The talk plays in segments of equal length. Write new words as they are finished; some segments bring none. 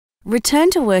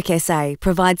Returntoworksa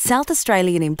provides South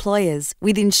Australian employers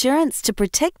with insurance to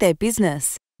protect their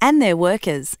business and their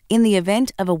workers in the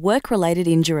event of a work-related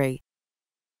injury.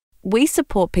 We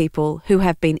support people who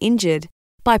have been injured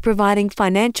by providing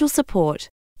financial support,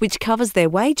 which covers their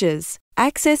wages,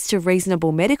 access to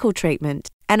reasonable medical treatment,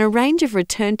 and a range of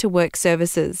return-to-work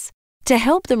services to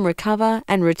help them recover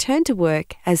and return to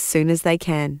work as soon as they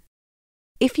can.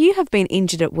 If you have been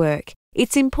injured at work,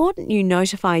 it's important you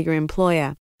notify your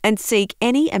employer and seek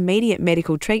any immediate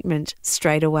medical treatment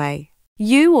straight away.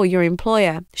 You or your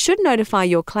employer should notify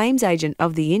your claims agent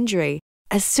of the injury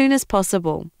as soon as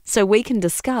possible so we can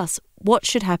discuss what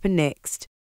should happen next.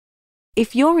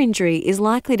 If your injury is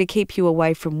likely to keep you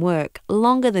away from work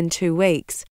longer than 2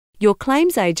 weeks, your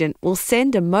claims agent will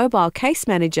send a mobile case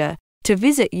manager to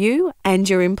visit you and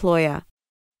your employer.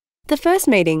 The first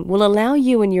meeting will allow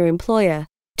you and your employer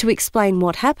to explain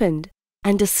what happened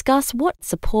and discuss what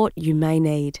support you may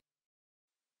need.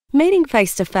 Meeting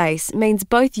face-to-face means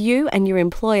both you and your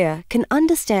employer can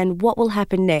understand what will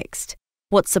happen next,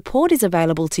 what support is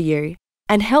available to you,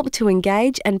 and help to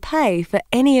engage and pay for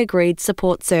any agreed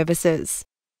support services.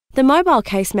 The mobile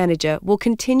case manager will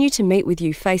continue to meet with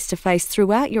you face-to-face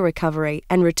throughout your recovery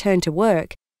and return to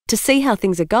work to see how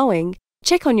things are going,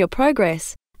 check on your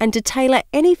progress, and to tailor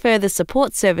any further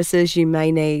support services you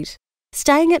may need.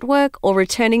 Staying at work or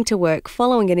returning to work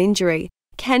following an injury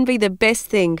can be the best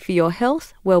thing for your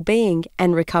health, well-being,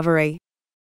 and recovery.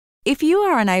 If you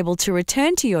are unable to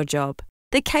return to your job,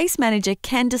 the case manager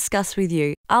can discuss with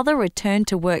you other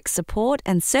return-to-work support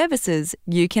and services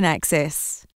you can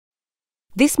access.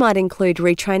 This might include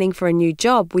retraining for a new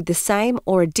job with the same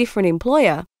or a different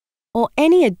employer, or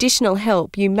any additional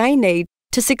help you may need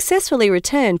to successfully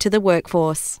return to the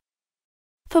workforce.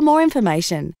 For more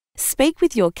information, speak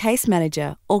with your case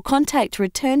manager or contact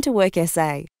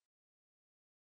Returntoworksa